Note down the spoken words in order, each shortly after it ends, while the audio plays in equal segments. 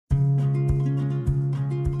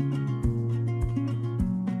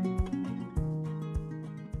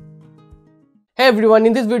Hey everyone,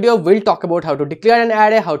 in this video we'll talk about how to declare an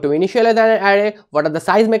array, how to initialize an array, what are the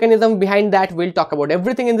size mechanism behind that. We'll talk about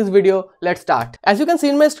everything in this video. Let's start. As you can see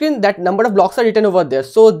in my screen, that number of blocks are written over there.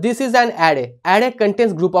 So this is an array. Array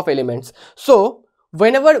contains group of elements. So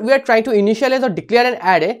whenever we are trying to initialize or declare an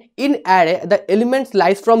array, in array the elements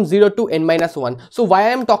lies from 0 to n-1. So why I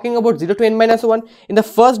am talking about 0 to n-1? In the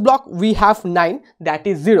first block we have 9, that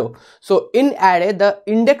is 0. So in array the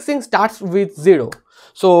indexing starts with 0.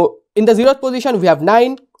 So in the 0th position we have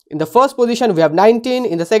 9, in the first position we have 19,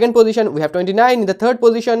 in the second position we have 29, in the third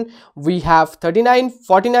position we have 39,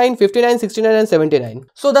 49, 59, 69 and 79.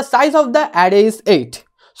 So the size of the array is 8.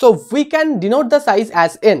 So we can denote the size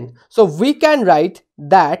as n. So we can write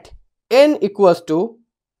that n equals to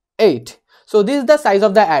 8. So this is the size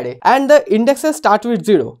of the array and the indexes start with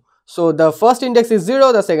 0. So the first index is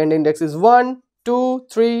 0, the second index is 1, 2,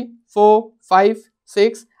 3, 4, 5,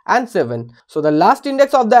 6 and 7. So the last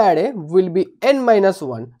index of the array will be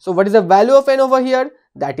n-1. So what is the value of n over here?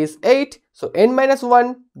 That is 8. So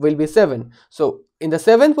n-1 will be 7. So in the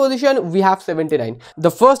 7th position we have 79.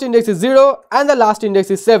 The first index is 0 and the last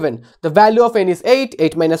index is 7. The value of n is 8.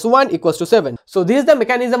 8 minus 1 equals to 7. So this is the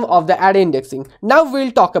mechanism of the array indexing. Now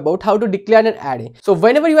we'll talk about how to declare an array. So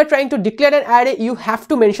whenever you are trying to declare an array, you have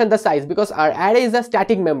to mention the size because our array is a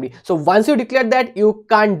static memory. So once you declare that, you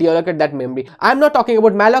can't deallocate that memory. I'm not talking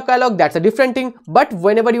about malloc, that's a different thing. But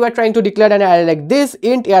whenever you are trying to declare an array like this,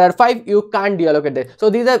 int arr5, you can't deallocate that. So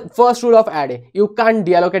this is the first rule of array. You can't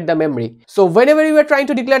deallocate the memory. So whenever you are trying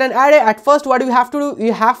to declare an array, at first what you have to do,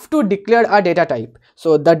 you have to declare a data type.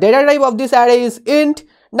 So the data type of this array is int.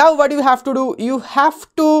 Now what you have to do, you have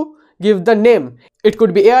to give the name. It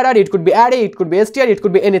could be arr, it could be array, it could be str, it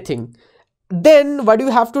could be anything. Then what you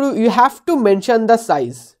have to do, you have to mention the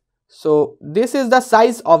size. So this is the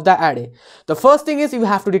size of the array. The first thing is you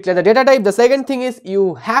have to declare the data type. The second thing is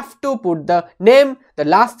you have to put the name. The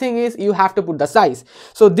last thing is you have to put the size.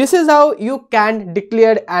 So this is how you can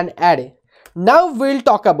declare an array. Now we'll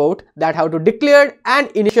talk about that how to declare and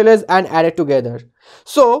initialize an array together.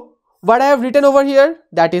 So what I have written over here,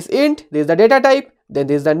 that is int, this is the data type, then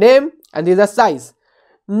this is the name and this is the size.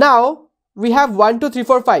 Now we have 1, 2, 3,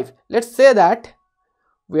 4, 5. Let's say that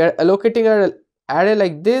we are allocating our array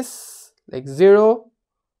like this, like 0,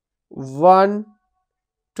 1,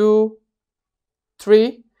 2,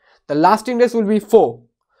 3. The last index will be 4.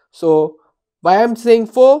 So why I am saying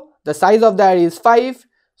 4, the size of the array is 5.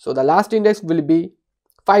 So the last index will be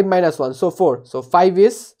 5 minus 1, so 4. So 5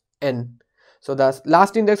 is n. So the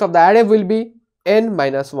last index of the array will be n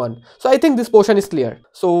minus 1. So I think this portion is clear.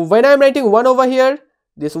 So when I am writing 1 over here,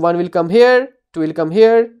 this 1 will come here, 2 will come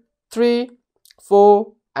here, 3,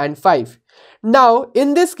 4 and 5. Now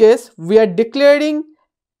in this case we are declaring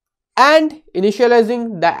and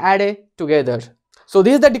initializing the array together. So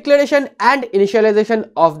this is the declaration and initialization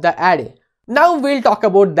of the array. Now we'll talk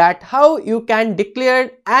about that how you can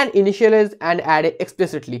declare and initialize an array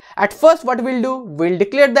explicitly. At first what we'll do, we'll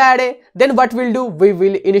declare the array, then what we'll do, we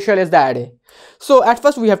will initialize the array. So at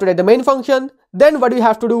first we have to write the main function, then what we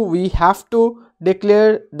have to do, we have to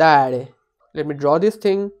declare the array. Let me draw this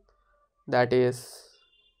thing, that is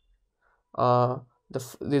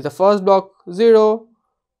this is the first block 0,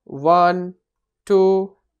 1,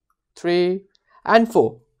 2, 3 and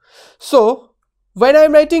 4. So when I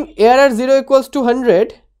am writing arr 0 equals to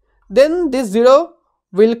 100, then this 0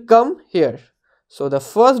 will come here. So the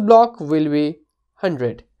first block will be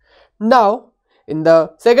 100. Now in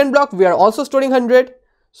the second block we are also storing 100.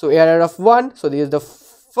 So arr of 1, so this is the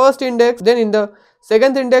first index. Then in the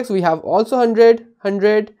second index we have also 100,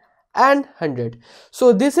 100 and 100.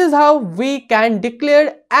 So this is how we can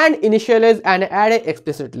declare and initialize an array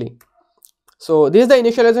explicitly. So this is the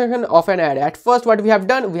initialization of an array. At first what we have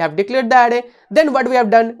done, we have declared the array. Then what we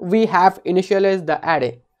have done, we have initialized the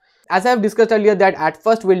array. As I have discussed earlier that at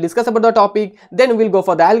first we'll discuss about the topic, then we'll go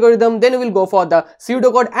for the algorithm, then we'll go for the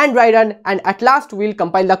pseudocode and dry run, and at last we'll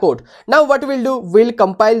compile the code. Now what we'll do, we'll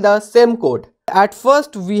compile the same code. At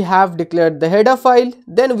first we have declared the header file,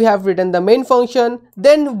 then we have written the main function,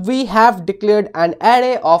 then we have declared an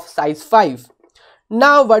array of size 5.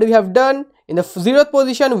 Now what we have done, in the 0th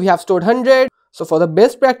position we have stored 100. So for the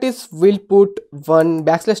best practice we'll put one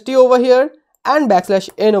 \t over here and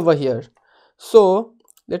 \n over here. So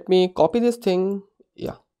let me copy this thing,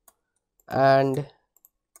 yeah, and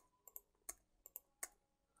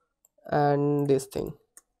this thing,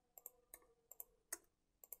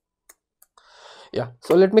 yeah.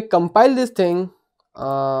 So let me compile this thing.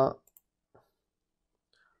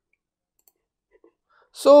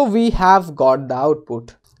 So we have got the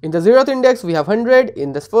output. In the 0th index we have 100,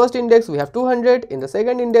 in the first index we have 200, in the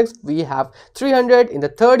second index we have 300, in the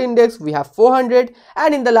third index we have 400,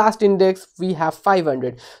 and in the last index we have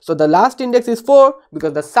 500. So the last index is 4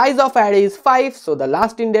 because the size of array is 5, so the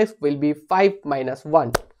last index will be 5 minus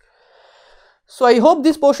 1. So I hope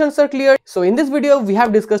these portions are clear. So in this video we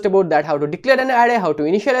have discussed about that, how to declare an array, how to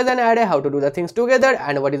initialize an array, how to do the things together,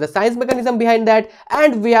 and what is the science mechanism behind that,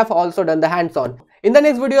 and we have also done the hands-on. In the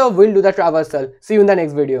next video we'll do the traversal. See you in the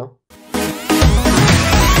next video.